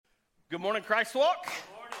Good morning, Christ Walk.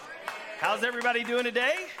 How's everybody doing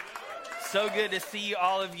today? So good to see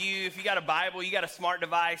all of you. If you got a Bible, you got a smart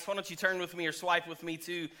device, why don't you turn with me or swipe with me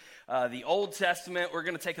to the Old Testament. We're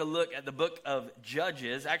going to take a look at the book of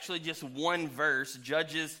Judges, actually just one verse,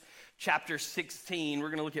 Judges chapter 16. We're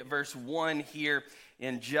going to look at verse 1 here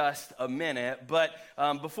in just a minute. But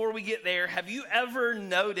before we get there, have you ever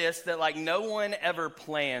noticed that no one ever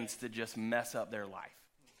plans to just mess up their life,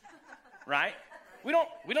 right? We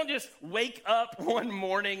don't just wake up one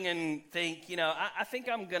morning and think, I think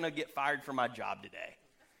I'm going to get fired from my job today.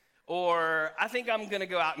 Or I think I'm going to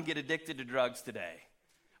go out and get addicted to drugs today.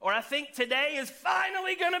 Or I think today is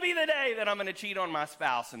finally going to be the day that I'm going to cheat on my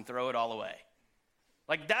spouse and throw it all away.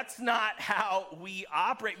 That's not how we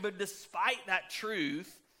operate. But despite that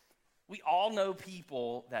truth, we all know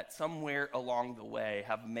people that somewhere along the way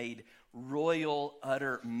have made royal,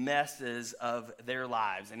 utter messes of their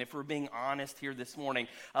lives. And if we're being honest here this morning,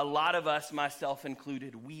 a lot of us, myself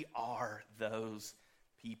included, we are those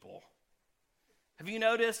people. Have you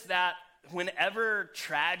noticed that whenever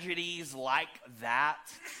tragedies like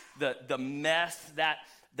that, the mess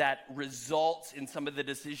that results in some of the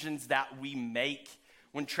decisions that we make,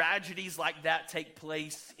 when tragedies like that take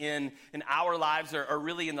place in our lives or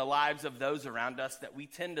really in the lives of those around us, that we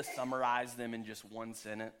tend to summarize them in just one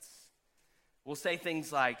sentence? We'll say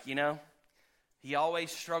things like, he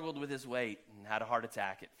always struggled with his weight and had a heart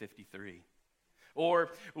attack at 53.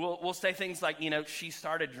 Or we'll say things like, she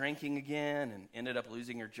started drinking again and ended up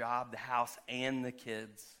losing her job, the house, and the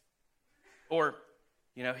kids. Or,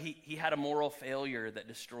 he had a moral failure that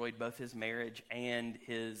destroyed both his marriage and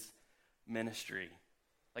his ministry.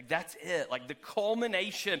 That's it. The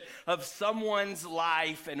culmination of someone's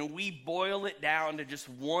life, and we boil it down to just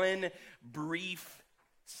one brief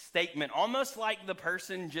statement, almost like the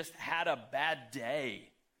person just had a bad day,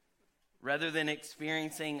 rather than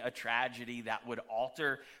experiencing a tragedy that would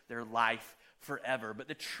alter their life forever. But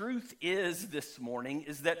the truth is this morning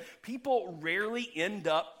is that people rarely end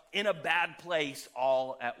up in a bad place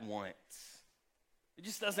all at once. It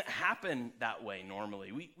just doesn't happen that way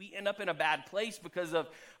normally. We end up in a bad place because of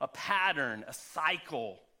a pattern, a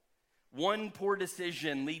cycle. One poor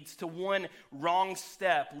decision leads to one wrong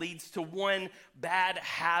step, leads to one bad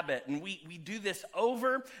habit. And we do this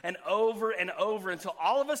over and over and over until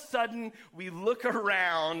all of a sudden we look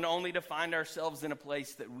around only to find ourselves in a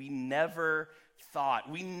place that we never thought,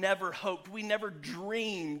 we never hoped, we never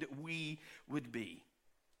dreamed we would be.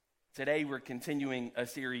 Today we're continuing a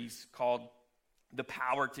series called The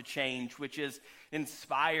Power to Change, which is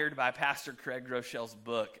inspired by Pastor Craig Groeschel's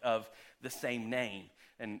book of the same name.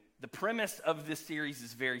 And the premise of this series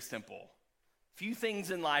is very simple. Few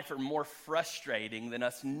things in life are more frustrating than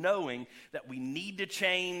us knowing that we need to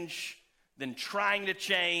change, than trying to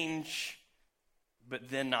change, but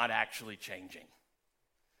then not actually changing.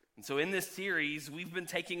 And so in this series, we've been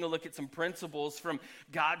taking a look at some principles from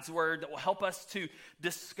God's word that will help us to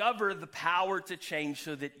discover the power to change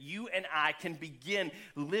so that you and I can begin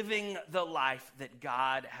living the life that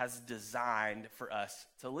God has designed for us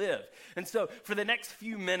to live. And so for the next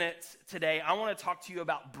few minutes today, I want to talk to you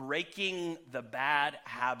about breaking the bad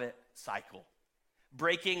habit cycle.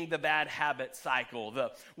 Breaking the bad habit cycle.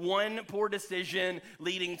 The one poor decision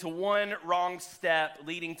leading to one wrong step,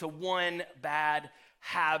 leading to one bad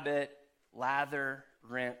habit, lather,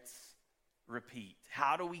 rinse, repeat.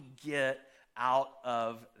 How do we get out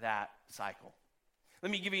of that cycle?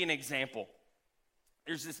 Let me give you an example.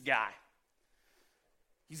 There's this guy.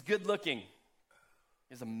 He's good looking. He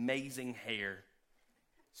has amazing hair.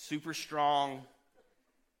 Super strong,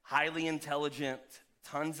 highly intelligent,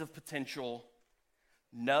 tons of potential.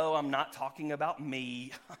 No, I'm not talking about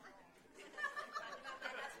me.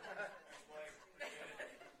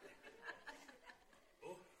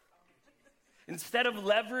 Instead of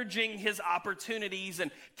leveraging his opportunities and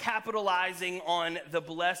capitalizing on the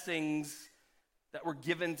blessings that were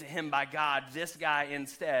given to him by God, this guy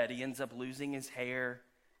instead, he ends up losing his hair.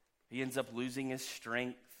 He ends up losing his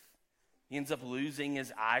strength. He ends up losing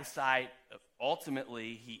his eyesight.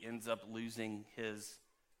 Ultimately, he ends up losing his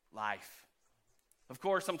life. Of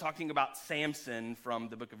course, I'm talking about Samson from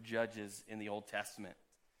the book of Judges in the Old Testament.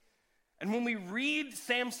 And when we read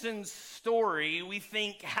Samson's story, we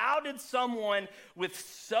think, how did someone with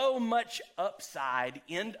so much upside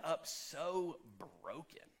end up so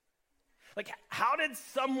broken? How did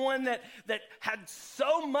someone that had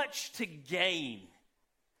so much to gain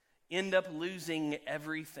end up losing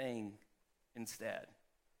everything instead?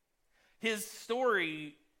 His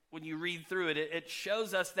story, when you read through it, it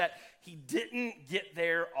shows us that he didn't get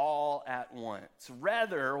there all at once.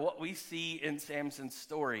 Rather, what we see in Samson's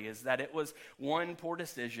story is that it was one poor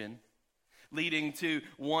decision leading to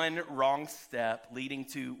one wrong step, leading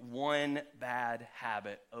to one bad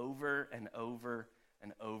habit over and over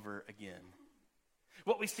and over again.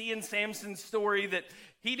 What we see in Samson's story, that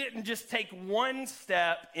he didn't just take one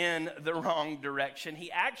step in the wrong direction.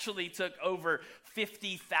 He actually took over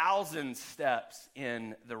 50,000 steps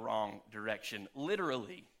in the wrong direction,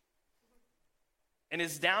 literally. And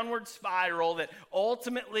his downward spiral that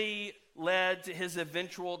ultimately led to his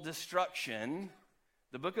eventual destruction,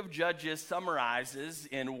 the book of Judges summarizes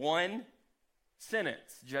in one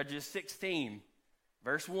sentence. Judges 16,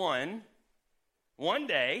 verse 1. One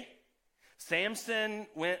day, Samson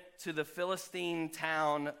went to the Philistine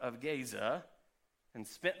town of Gaza and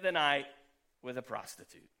spent the night with a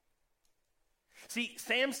prostitute. See,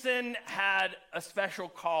 Samson had a special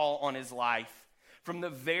call on his life from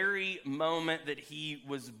the very moment that he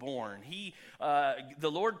was born.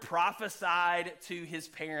 The Lord prophesied to his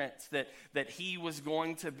parents that he was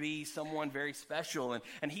going to be someone very special,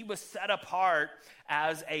 and he was set apart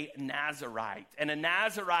as a Nazirite. And a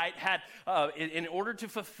Nazirite had, in order to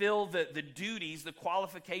fulfill the duties, the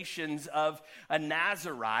qualifications of a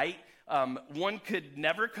Nazirite, one could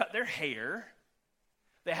never cut their hair.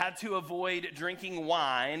 They had to avoid drinking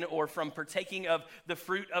wine or from partaking of the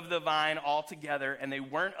fruit of the vine altogether, and they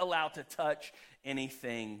weren't allowed to touch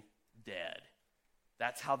anything dead.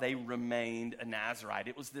 That's how they remained a Nazirite.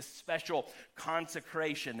 It was this special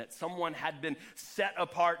consecration that someone had been set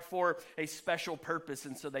apart for a special purpose,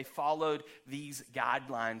 and so they followed these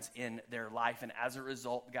guidelines in their life, and as a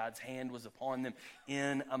result, God's hand was upon them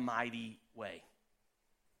in a mighty way.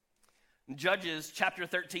 Judges chapter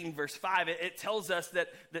 13, verse 5, it tells us that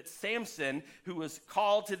Samson, who was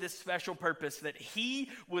called to this special purpose, that he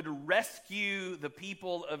would rescue the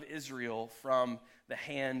people of Israel from the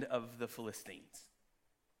hand of the Philistines.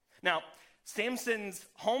 Now, Samson's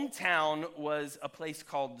hometown was a place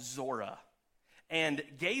called Zorah, and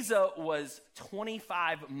Gaza was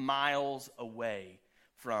 25 miles away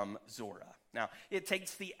from Zorah. Now, it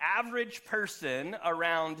takes the average person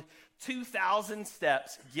around 2,000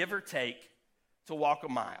 steps, give or take, to walk a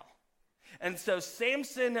mile. And so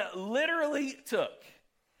Samson literally took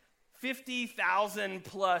 50,000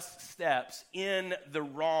 plus steps in the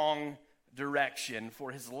wrong direction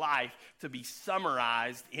for his life to be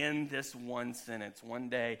summarized in this one sentence. One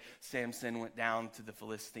day, Samson went down to the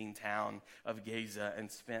Philistine town of Gaza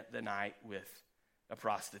and spent the night with a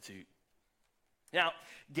prostitute. Now,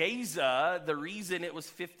 Gaza, the reason it was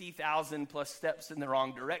 50,000 plus steps in the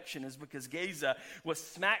wrong direction is because Gaza was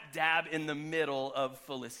smack dab in the middle of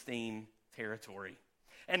Philistine territory.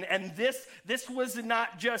 And this was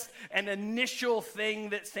not just an initial thing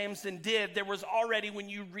that Samson did. There was already, when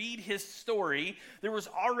you read his story, there was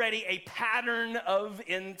already a pattern of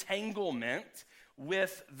entanglement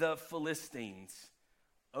with the Philistines.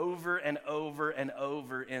 Over and over and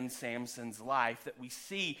over in Samson's life that we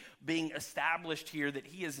see being established here, that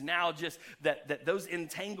he is now just, that those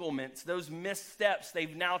entanglements, those missteps,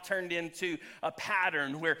 they've now turned into a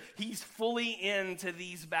pattern where he's fully into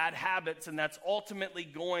these bad habits, and that's ultimately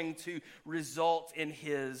going to result in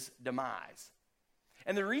his demise.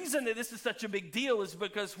 And the reason that this is such a big deal is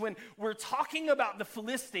because when we're talking about the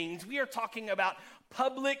Philistines, we are talking about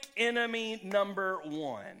public enemy number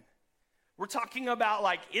one. We're talking about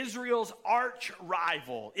like Israel's arch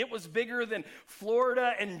rival. It was bigger than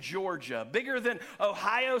Florida and Georgia, bigger than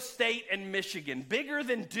Ohio State and Michigan, bigger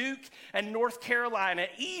than Duke and North Carolina,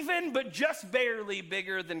 even but just barely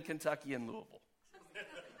bigger than Kentucky and Louisville.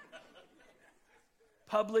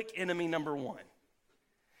 Public enemy number one.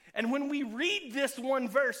 And when we read this one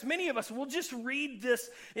verse, many of us will just read this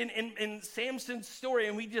in Samson's story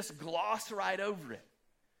and we just gloss right over it.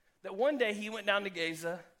 That one day he went down to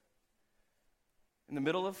Gaza in the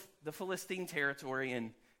middle of the Philistine territory,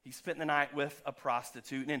 and he spent the night with a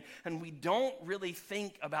prostitute. And we don't really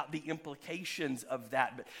think about the implications of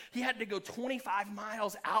that, but he had to go 25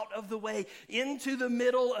 miles out of the way into the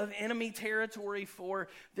middle of enemy territory for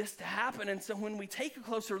this to happen. And so when we take a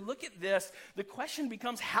closer look at this, the question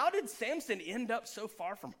becomes, how did Samson end up so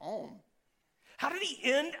far from home? How did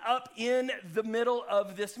he end up in the middle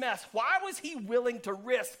of this mess? Why was he willing to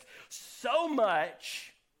risk so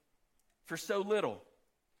much for so little?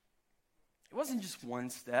 It wasn't just one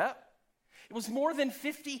step. It was more than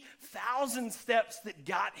 50,000 steps that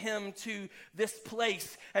got him to this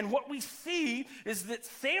place. And what we see is that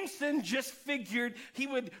Samson just figured he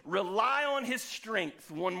would rely on his strength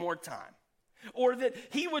one more time. Or that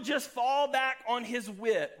he would just fall back on his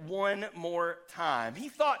wit one more time. He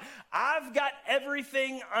thought, I've got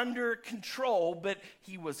everything under control, but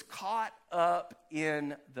he was caught up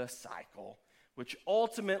in the cycle, which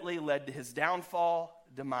ultimately led to his downfall,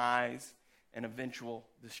 demise, and eventual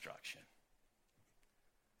destruction.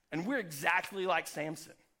 And we're exactly like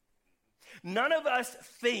Samson. None of us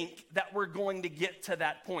think that we're going to get to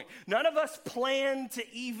that point. None of us plan to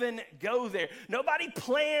even go there. Nobody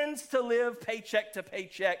plans to live paycheck to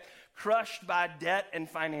paycheck, crushed by debt and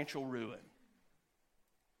financial ruin.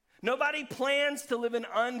 Nobody plans to live an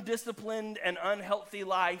undisciplined and unhealthy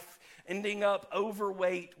life, ending up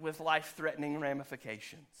overweight with life-threatening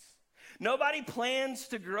ramifications. Nobody plans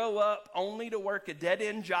to grow up only to work a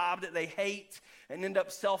dead-end job that they hate and end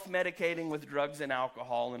up self-medicating with drugs and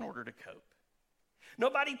alcohol in order to cope.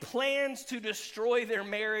 Nobody plans to destroy their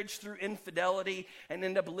marriage through infidelity and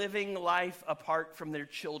end up living life apart from their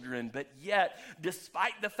children. But yet,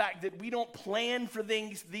 despite the fact that we don't plan for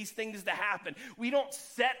these things to happen, we don't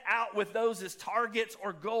set out with those as targets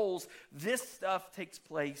or goals, this stuff takes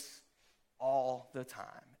place all the time,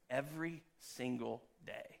 every single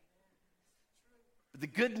day. But the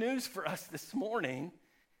good news for us this morning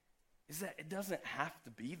is that it doesn't have to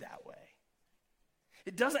be that way.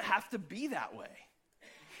 It doesn't have to be that way.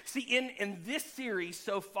 See, in this series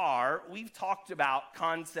so far, we've talked about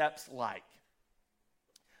concepts like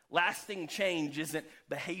lasting change isn't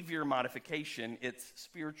behavior modification, it's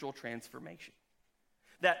spiritual transformation.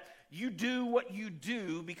 That you do what you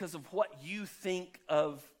do because of what you think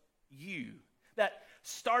of you. That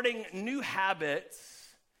starting new habits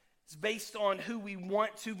is based on who we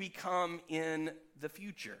want to become in the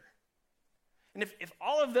future. And if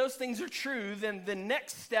all of those things are true, then the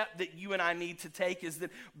next step that you and I need to take is that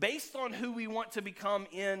based on who we want to become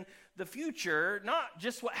in the future, not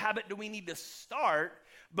just what habit do we need to start,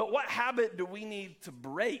 but what habit do we need to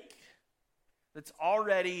break that's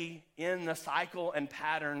already in the cycle and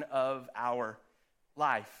pattern of our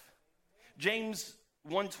life. James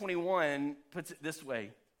 1:21 puts it this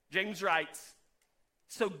way. James writes,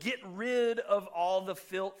 "So get rid of all the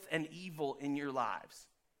filth and evil in your lives,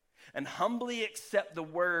 and humbly accept the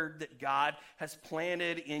word that God has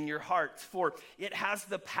planted in your hearts, for it has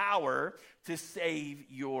the power to save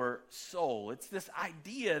your soul." It's this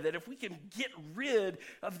idea that if we can get rid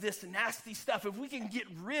of this nasty stuff, if we can get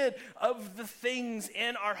rid of the things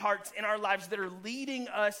in our hearts, in our lives that are leading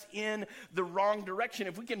us in the wrong direction,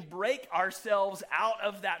 if we can break ourselves out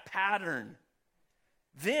of that pattern,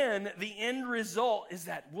 then the end result is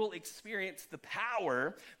that we'll experience the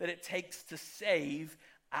power that it takes to save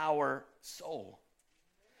our soul.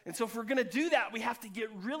 And so if we're going to do that, we have to get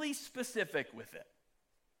really specific with it.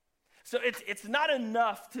 So it's not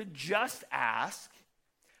enough to just ask,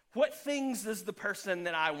 what things does the person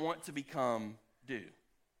that I want to become do?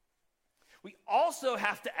 We also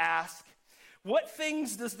have to ask, what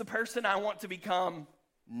things does the person I want to become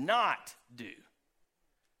not do?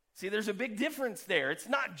 See, there's a big difference there. It's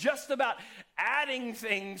not just about adding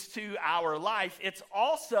things to our life. It's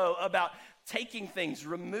also about taking things,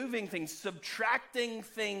 removing things, subtracting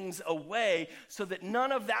things away so that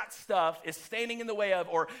none of that stuff is standing in the way of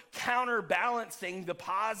or counterbalancing the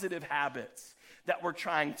positive habits that we're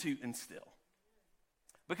trying to instill.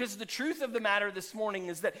 Because the truth of the matter this morning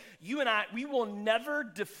is that you and I, we will never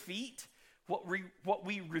defeat what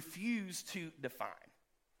we refuse to define.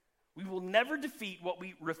 We will never defeat what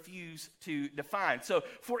we refuse to define. So,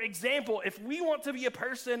 for example, if we want to be a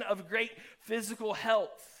person of great physical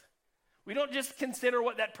health, we don't just consider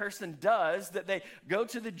what that person does, that they go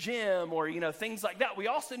to the gym or, things like that. We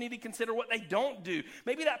also need to consider what they don't do.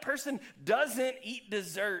 Maybe that person doesn't eat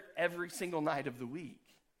dessert every single night of the week.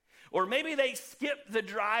 Or maybe they skip the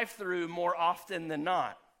drive-thru more often than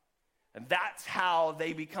not. And that's how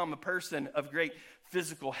they become a person of great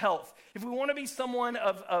physical health. If we want to be someone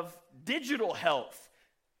of digital health,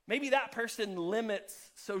 maybe that person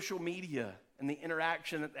limits social media and the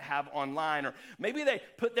interaction that they have online. Or maybe they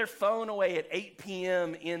put their phone away at 8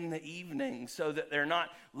 p.m. in the evening so that they're not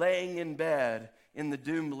laying in bed in the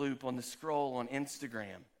doom loop on the scroll on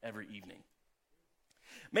Instagram every evening.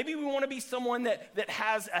 Maybe we want to be someone that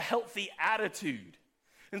has a healthy attitude.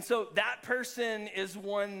 And so that person is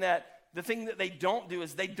one that the thing that they don't do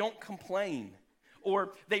is they don't complain.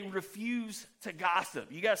 Or they refuse to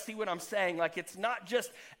gossip. You guys see what I'm saying? Like, it's not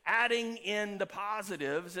just adding in the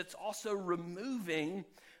positives, it's also removing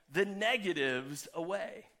the negatives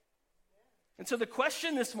away. And so the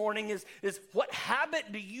question this morning is what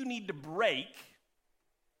habit do you need to break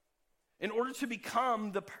in order to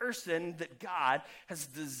become the person that God has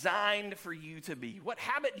designed for you to be? What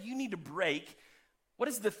habit do you need to break? What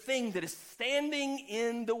is the thing that is standing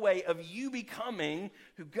in the way of you becoming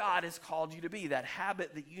who God has called you to be? That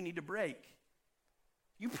habit that you need to break.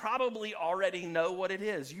 You probably already know what it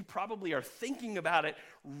is. You probably are thinking about it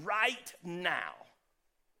right now.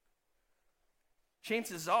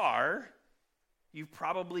 Chances are you've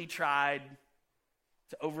probably tried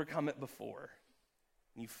to overcome it before.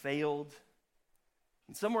 And you failed.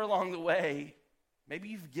 And somewhere along the way, maybe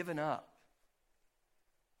you've given up.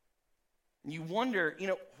 And you wonder,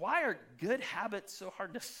 why are good habits so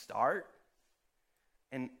hard to start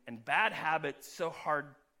and bad habits so hard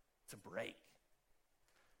to break?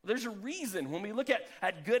 Well, there's a reason when we look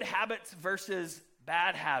at good habits versus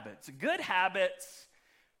bad habits. Good habits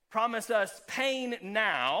promise us pain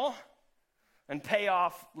now and pay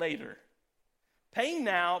off later. Pain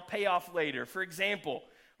now, pay off later. For example,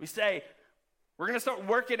 we say, we're going to start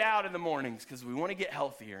working out in the mornings because we want to get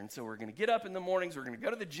healthier. And so we're going to get up in the mornings, we're going to go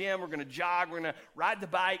to the gym, we're going to jog, we're going to ride the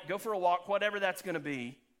bike, go for a walk, whatever that's going to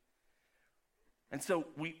be. And so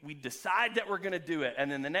we decide that we're going to do it.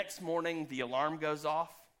 And then the next morning, the alarm goes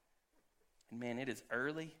off. And man, it is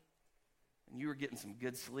early. And you were getting some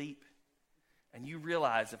good sleep. And you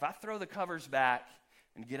realize, if I throw the covers back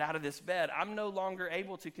and get out of this bed, I'm no longer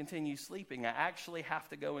able to continue sleeping. I actually have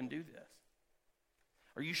to go and do this.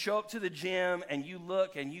 Or you show up to the gym and you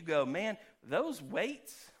look and you go, man, those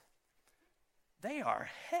weights, they are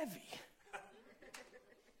heavy.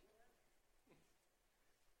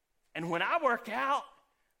 And when I work out,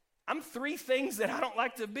 I'm three things that I don't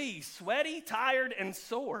like to be: sweaty, tired, and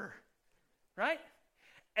sore, right?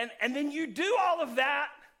 And then you do all of that,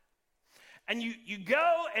 and you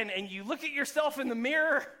go and you look at yourself in the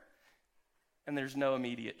mirror, and there's no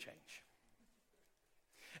immediate change.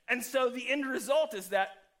 And so the end result is that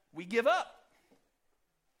we give up.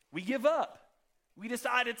 We give up. We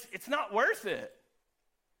decide it's not worth it.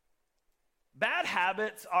 Bad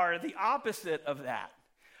habits are the opposite of that.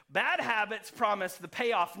 Bad habits promise the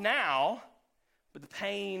payoff now, but the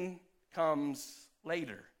pain comes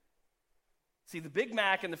later. See, the Big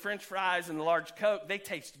Mac and the French fries and the large Coke, they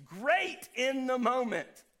taste great in the moment.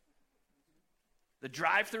 The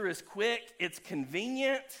drive-thru is quick, it's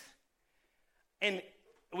convenient, and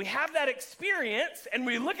we have that experience, and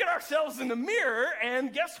we look at ourselves in the mirror,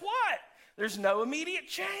 and guess what? There's no immediate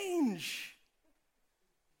change.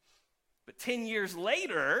 But 10 years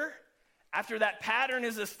later, after that pattern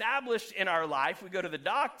is established in our life, we go to the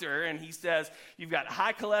doctor, and he says, you've got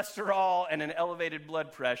high cholesterol and an elevated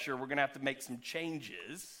blood pressure. We're going to have to make some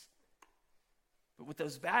changes. But with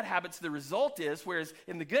those bad habits, the result is, whereas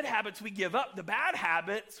in the good habits we give up, the bad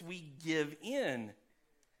habits we give in.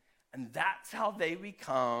 And that's how they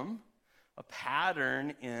become a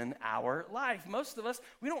pattern in our life. Most of us,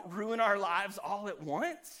 we don't ruin our lives all at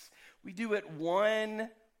once. We do it one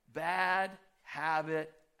bad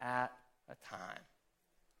habit at a time.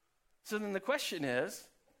 So then the question is,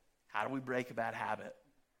 how do we break a bad habit?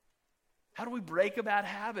 How do we break a bad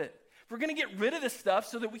habit? If we're going to get rid of this stuff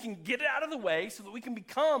so that we can get it out of the way, so that we can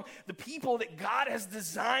become the people that God has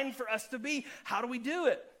designed for us to be, how do we do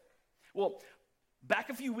it? Well, back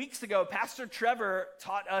a few weeks ago, Pastor Trevor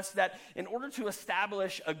taught us that in order to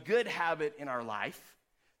establish a good habit in our life,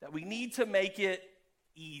 that we need to make it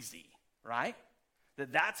easy, right?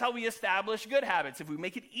 That's how we establish good habits. If we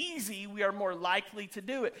make it easy, we are more likely to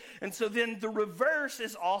do it. And so then the reverse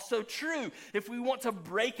is also true. If we want to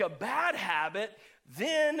break a bad habit,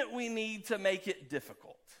 then we need to make it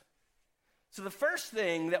difficult. So the first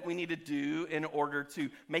thing that we need to do in order to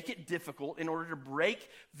make it difficult, in order to break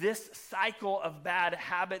this cycle of bad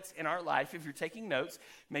habits in our life, if you're taking notes,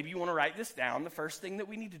 maybe you want to write this down. The first thing that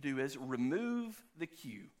we need to do is remove the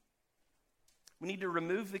cue. We need to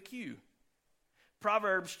remove the cue.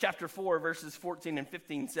 Proverbs chapter 4, verses 14 and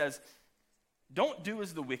 15 says, don't do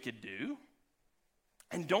as the wicked do,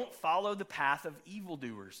 and don't follow the path of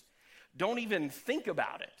evildoers. Don't even think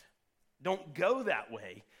about it. Don't go that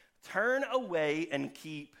way. Turn away and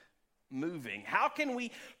keep moving. How can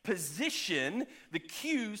we position the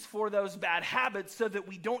cues for those bad habits so that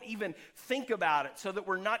we don't even think about it, so that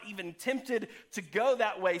we're not even tempted to go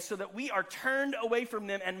that way, so that we are turned away from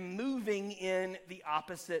them and moving in the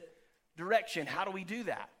opposite direction? How do we do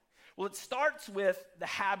that? Well, it starts with the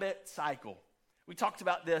habit cycle. We talked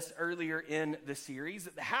about this earlier in the series,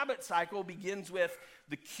 that the habit cycle begins with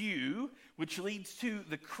the cue, which leads to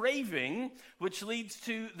the craving, which leads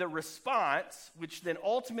to the response, which then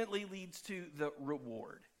ultimately leads to the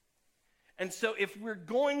reward. And so if we're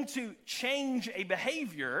going to change a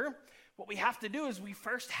behavior, what we have to do is we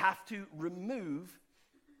first have to remove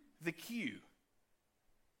the cue.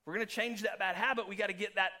 If we're going to change that bad habit, we got to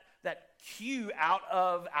get that cue out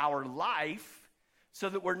of our life so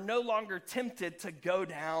that we're no longer tempted to go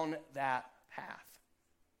down that path.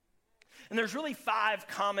 And there's really 5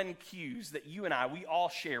 common cues that you and I, we all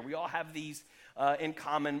share. We all have these in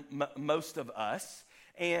common, most of us.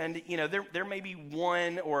 And, there may be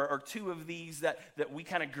one or two of these that we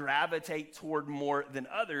kind of gravitate toward more than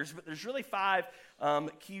others, but there's really 5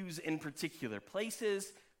 cues in particular: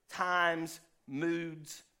 places, times,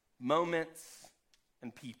 moods, moments,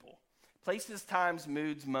 and people. Places, times,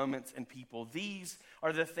 moods, moments, and people. These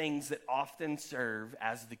are the things that often serve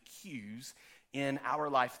as the cues in our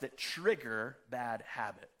life that trigger bad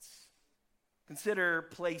habits. Consider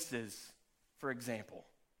places, for example.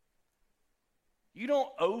 You don't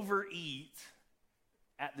overeat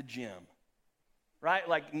at the gym, right?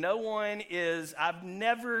 Like I've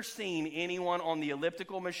never seen anyone on the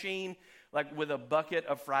elliptical machine like with a bucket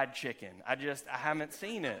of fried chicken. I haven't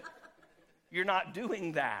seen it. You're not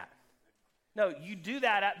doing that. No, you do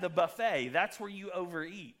that at the buffet. That's where you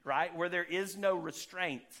overeat, right? Where there is no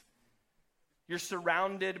restraint. You're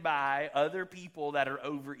surrounded by other people that are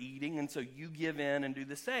overeating, and so you give in and do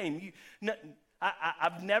the same.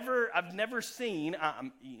 I've never seen,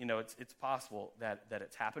 it's possible that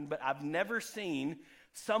it's happened, but I've never seen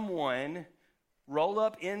someone roll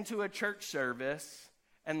up into a church service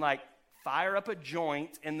and like fire up a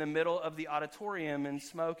joint in the middle of the auditorium and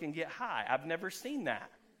smoke and get high. I've never seen that.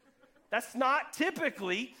 That's not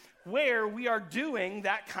typically where we are doing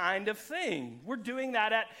that kind of thing. We're doing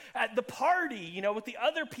that at the party, with the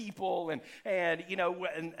other people,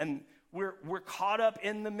 and we're caught up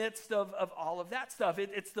in the midst of all of that stuff.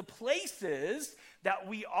 It's the places that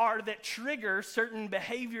we are that trigger certain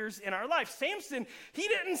behaviors in our life. Samson, he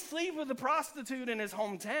didn't sleep with a prostitute in his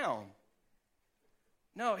hometown.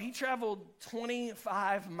 No, he traveled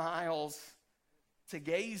 25 miles to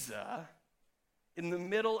Gaza in the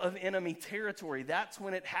middle of enemy territory. That's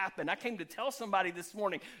when it happened. I came to tell somebody this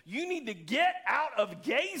morning, you need to get out of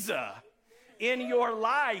Gaza in your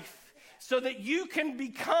life so that you can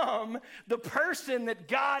become the person that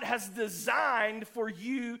God has designed for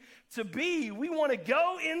you to be. We want to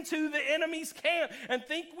go into the enemy's camp and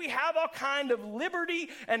think we have all kind of liberty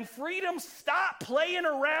and freedom. Stop playing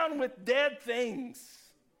around with dead things.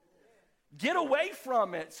 Get away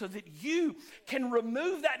from it so that you can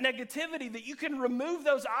remove that negativity, that you can remove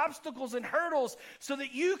those obstacles and hurdles so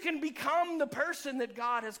that you can become the person that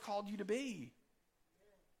God has called you to be.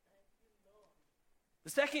 The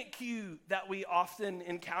second cue that we often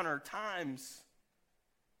encounter times,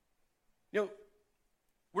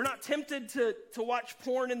 we're not tempted to watch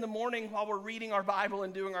porn in the morning while we're reading our Bible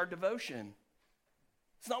and doing our devotion.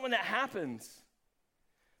 It's not when that happens.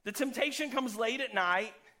 The temptation comes late at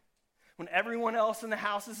night when everyone else in the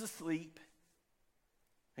house is asleep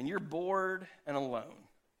and you're bored and alone.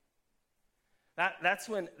 That's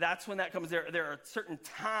when that comes. There are certain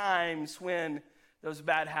times when those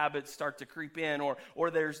bad habits start to creep in,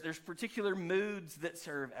 or there's particular moods that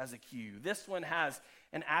serve as a cue. This one has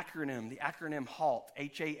an acronym, the acronym HALT,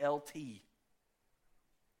 H-A-L-T.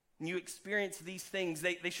 When you experience these things,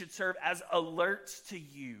 they should serve as alerts to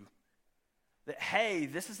you that, hey,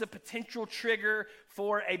 this is a potential trigger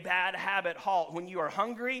for a bad habit. HALT. When you are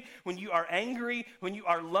hungry, when you are angry, when you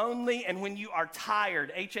are lonely, and when you are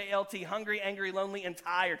tired. H-A-L-T, hungry, angry, lonely, and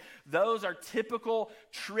tired. Those are typical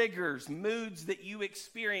triggers, moods that you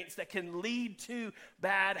experience that can lead to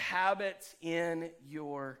bad habits in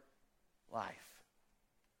your life.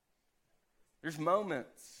 There's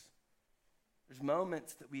moments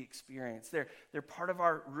that we experience. They're part of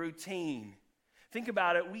our routine. Think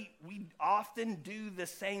about it. We often do the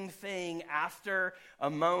same thing after a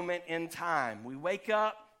moment in time. We wake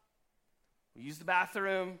up, we use the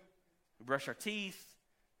bathroom, we brush our teeth,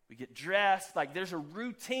 we get dressed. Like there's a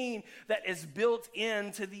routine that is built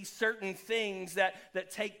into these certain things that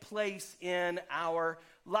take place in our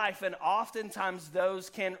life. And oftentimes those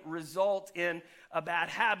can result in a bad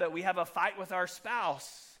habit. We have a fight with our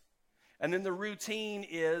spouse. And then the routine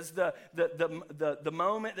is the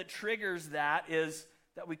moment that triggers that is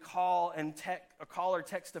that we call or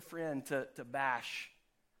text a friend to bash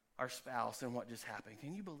our spouse and what just happened.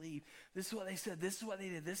 Can you believe this is what they said? This is what they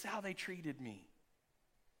did. This is how they treated me.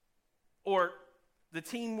 Or the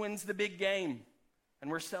team wins the big game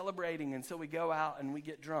and we're celebrating, and so we go out and we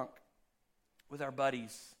get drunk with our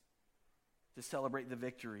buddies to celebrate the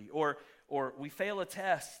victory. Or we fail a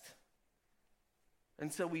test,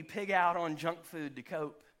 and so we pig out on junk food to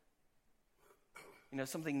cope.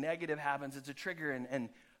 Something negative happens, it's a trigger, and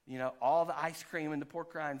all the ice cream and the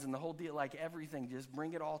pork rinds and the whole deal, like everything, just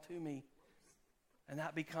bring it all to me. And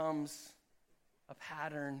that becomes a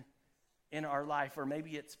pattern in our life. Or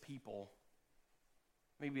maybe it's people.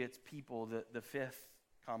 Maybe it's people, the fifth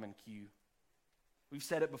common cue. We've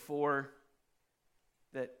said it before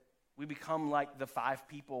that we become like the 5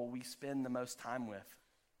 people we spend the most time with.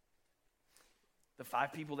 the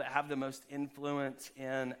 5 people that have the most influence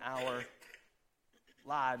in our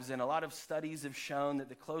lives. And a lot of studies have shown that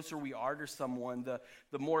the closer we are to someone,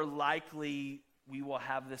 the more likely we will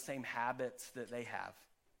have the same habits that they have.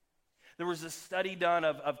 There was a study done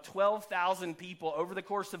of 12,000 people over the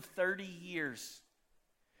course of 30 years.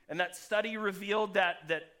 And that study revealed that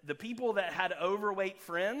the people that had overweight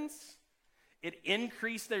friends, it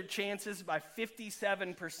increased their chances by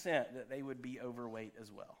 57% that they would be overweight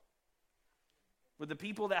as well. With the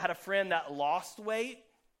people that had a friend that lost weight,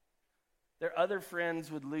 their other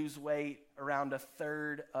friends would lose weight around a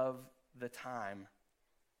third of the time.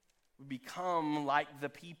 We become like the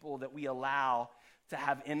people that we allow to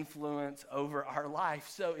have influence over our life.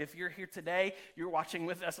 So if you're here today, you're watching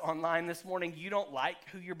with us online this morning, you don't like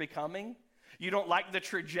who you're becoming, you don't like the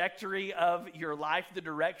trajectory of your life, the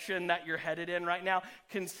direction that you're headed in right now,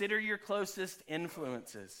 consider your closest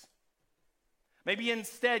influences. Maybe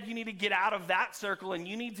instead you need to get out of that circle and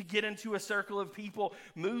you need to get into a circle of people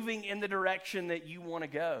moving in the direction that you want to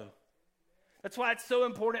go. That's why it's so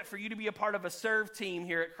important for you to be a part of a serve team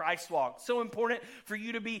here at Christ Walk. So important for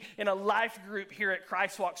you to be in a life group here at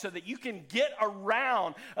Christ Walk so that you can get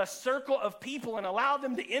around a circle of people and allow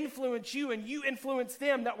them to influence you and you influence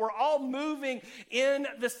them, that we're all moving in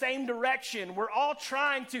the same direction. We're all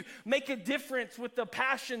trying to make a difference with the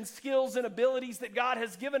passion, skills, and abilities that God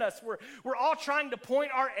has given us. We're all trying to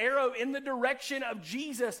point our arrow in the direction of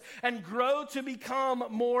Jesus and grow to become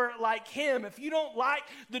more like Him. If you don't like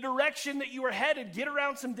the direction that you are headed, get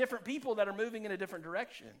around some different people that are moving in a different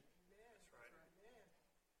direction.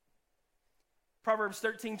 Proverbs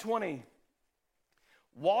 13:20.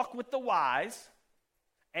 Walk with the wise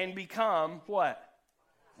and become what?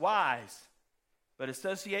 Wise. But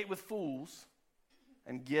associate with fools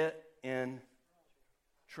and get in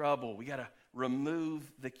trouble. We got to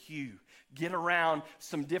remove the cue. Get around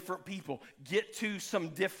some different people. Get to some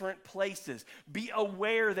different places. Be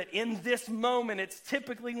aware that in this moment, it's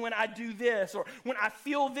typically when I do this, or when I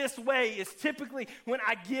feel this way, it's typically when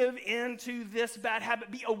I give into this bad habit.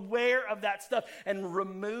 Be aware of that stuff and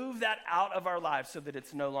remove that out of our lives so that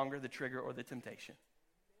it's no longer the trigger or the temptation.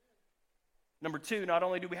 Number 2, not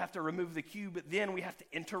only do we have to remove the cue, but then we have to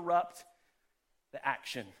interrupt the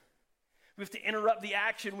action. We have to interrupt the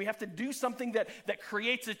action. We have to do something that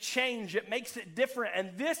creates a change. It makes it different.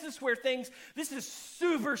 And this is where this is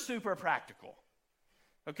super, super practical.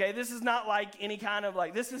 Okay, this is not like any kind of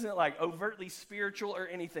this isn't like overtly spiritual or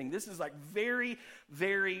anything. This is like very,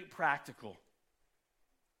 very practical.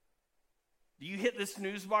 Do you hit the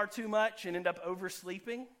snooze bar too much and end up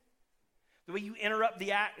oversleeping? The way you interrupt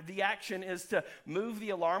the action is to move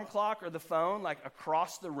the alarm clock or the phone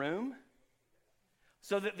across the room,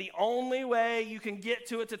 so that the only way you can get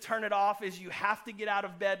to it to turn it off is you have to get out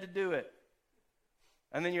of bed to do it.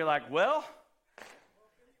 And then you're like, well,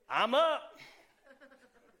 I'm up.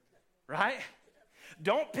 Right?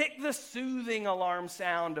 Don't pick the soothing alarm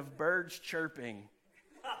sound of birds chirping.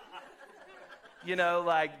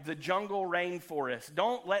 Like the jungle rainforest.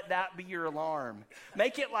 Don't let that be your alarm.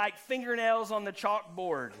 Make it like fingernails on the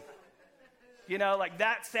chalkboard. Like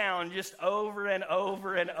that sound just over and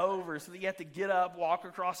over and over, so that you have to get up, walk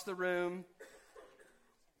across the room.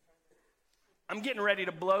 I'm getting ready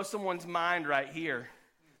to blow someone's mind right here.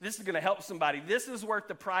 This is going to help somebody. This is worth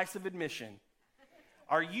the price of admission.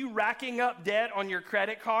 Are you racking up debt on your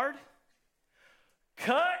credit card?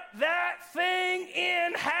 Cut that thing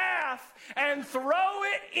in half and throw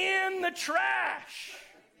it in the trash.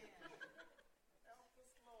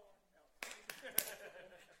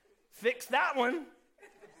 Fix that one,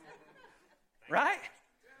 right?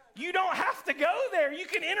 You don't have to go there. You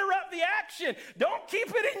can interrupt the action. Don't keep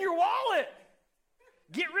it in your wallet.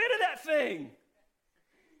 Get rid of that thing.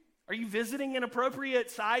 Are you visiting inappropriate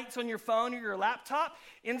sites on your phone or your laptop?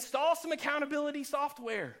 Install some accountability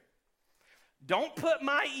software. Don't put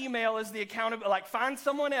my email as the accountability. Find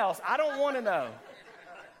someone else. I don't want to know.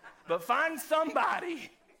 But find somebody,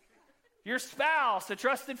 your spouse, a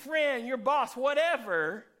trusted friend, your boss,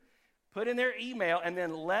 whatever. Put in their email and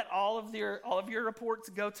then let all of your reports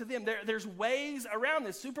go to them. There's ways around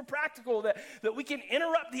this, super practical, that we can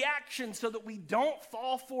interrupt the action so that we don't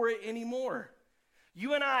fall for it anymore.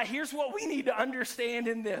 You and I, here's what we need to understand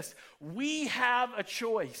in this. We have a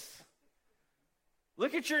choice.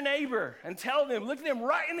 Look at your neighbor and tell them, look at them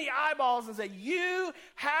right in the eyeballs and say, you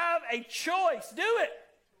have a choice. Do it.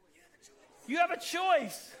 You have a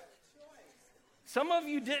choice. Some of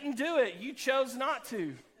you didn't do it. You chose not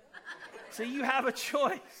to. So you have a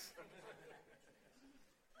choice.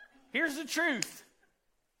 Here's the truth.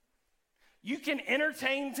 You can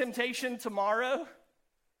entertain temptation tomorrow,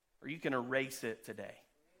 or you can erase it today.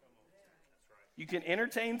 You can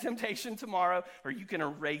entertain temptation tomorrow, or you can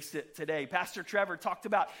erase it today. Pastor Trevor talked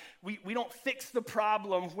about we don't fix the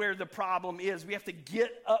problem where the problem is. We have to get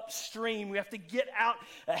upstream. We have to get out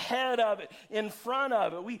ahead of it, in front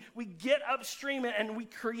of it. We get upstream and we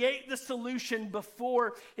create the solution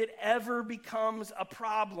before it ever becomes a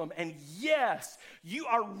problem. And yes, you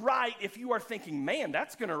are right if you are thinking, man,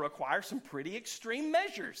 that's going to require some pretty extreme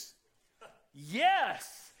measures.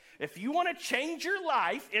 Yes. If you want to change your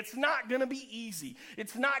life, it's not going to be easy.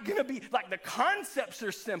 It's not going to be like the concepts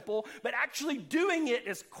are simple, but actually doing it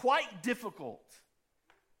is quite difficult.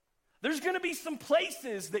 There's going to be some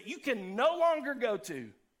places that you can no longer go to.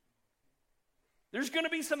 There's going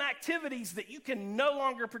to be some activities that you can no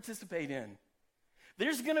longer participate in.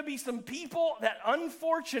 There's going to be some people that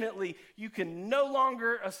unfortunately you can no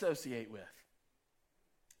longer associate with.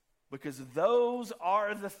 Because those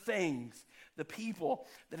are the things, the people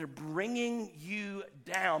that are bringing you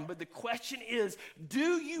down. But the question is,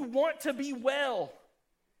 do you want to be well?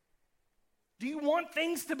 Do you want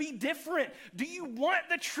things to be different? Do you want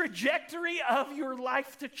the trajectory of your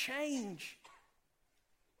life to change?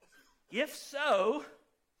 If so,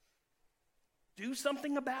 do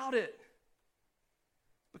something about it.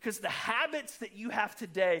 Because the habits that you have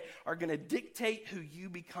today are going to dictate who you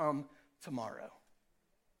become tomorrow.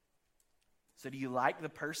 So do you like the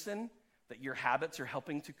person that your habits are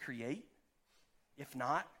helping to create? If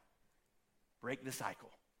not, break the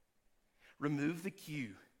cycle. Remove the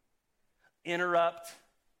cue. Interrupt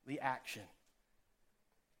the action.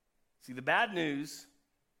 See, the bad news is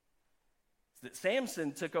that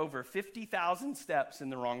Samson took over 50,000 steps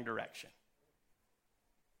in the wrong direction.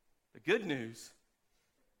 The good news,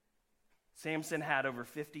 Samson had over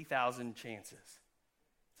 50,000 chances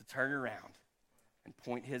to turn around and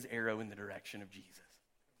point his arrow in the direction of Jesus.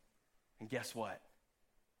 And guess what?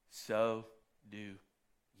 So do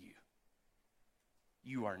you.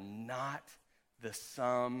 You are not the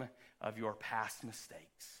sum of your past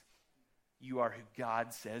mistakes. You are who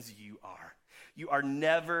God says you are. You are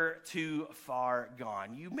never too far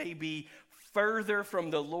gone. You may be further from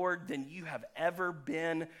the Lord than you have ever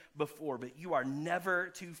been before, but you are never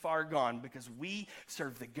too far gone because we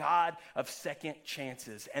serve the God of second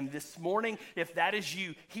chances. And this morning, if that is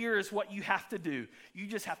you, here is what you have to do. You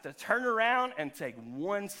just have to turn around and take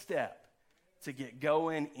one step to get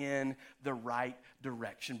going in the right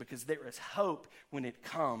direction, because there is hope when it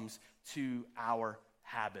comes to our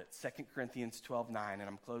habits. 2 Corinthians 12:9, and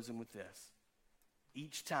I'm closing with this.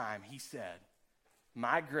 Each time he said,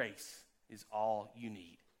 my grace is all you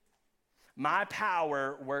need. My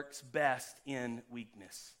power works best in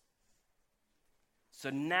weakness. So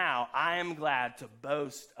now I am glad to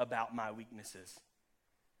boast about my weaknesses,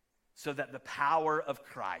 so that the power of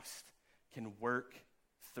Christ can work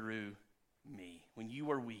through me. When you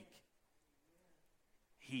are weak,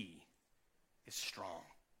 he is strong.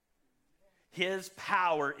 His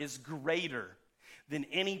power is greater than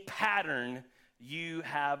any pattern you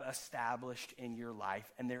have established in your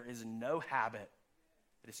life, and there is no habit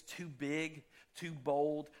that is too big, too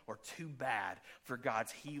bold, or too bad for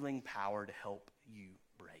God's healing power to help you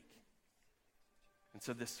break. And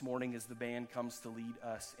so this morning, as the band comes to lead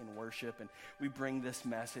us in worship and we bring this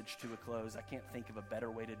message to a close, I can't think of a better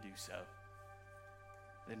way to do so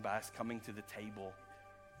than by us coming to the table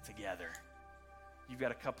together. You've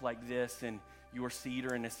got a cup like this in your seat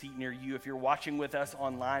or in a seat near you. If you're watching with us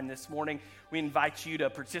online this morning, we invite you to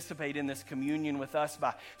participate in this communion with us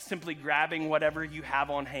by simply grabbing whatever you have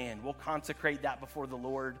on hand. We'll consecrate that before the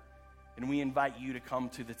Lord, and we invite you to come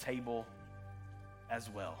to the table as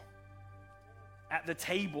well. At the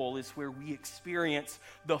table is where we experience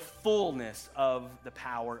the fullness of the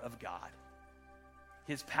power of God.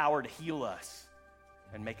 His power to heal us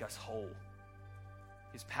and make us whole.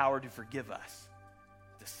 His power to forgive us,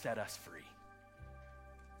 to set us free.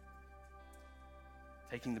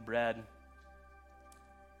 Taking the bread,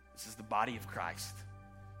 this is the body of Christ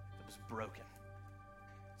that was broken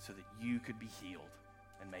so that you could be healed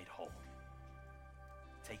and made whole.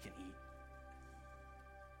 Take and eat.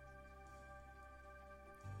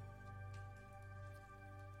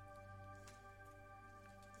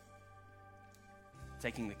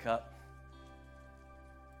 Taking the cup,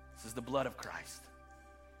 this is the blood of Christ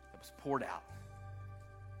that was poured out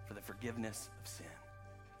for the forgiveness of sin,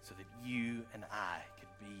 so that you and I could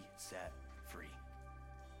be set free.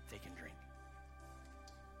 Take and drink.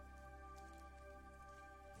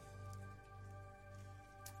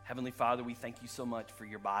 Heavenly Father, we thank you so much for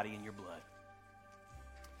your body and your blood,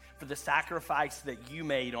 for the sacrifice that you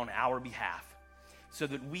made on our behalf, so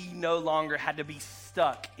that we no longer had to be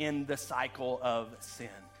stuck in the cycle of sin.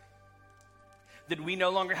 that we no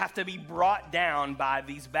longer have to be brought down by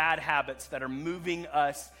these bad habits that are moving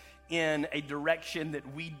us in a direction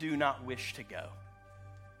that we do not wish to go.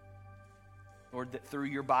 Lord, that through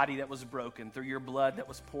your body that was broken, through your blood that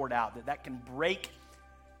was poured out, that can break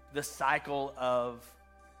the cycle of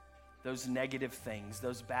those negative things,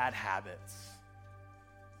 those bad habits,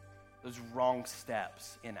 those wrong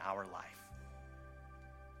steps in our life.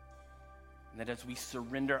 And that as we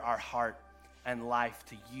surrender our heart and life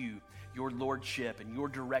to you, your lordship and your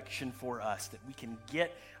direction for us, that we can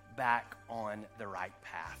get back on the right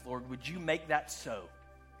path. Lord, would you make that so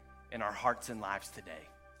in our hearts and lives today?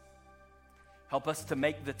 Help us to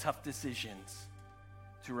make the tough decisions,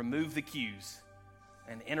 to remove the cues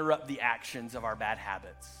and interrupt the actions of our bad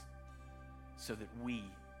habits so that we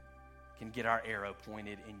can get our arrow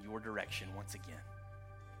pointed in your direction once again.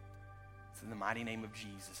 It's in the mighty name of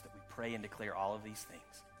Jesus that we pray and declare all of these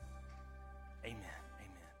things. Amen.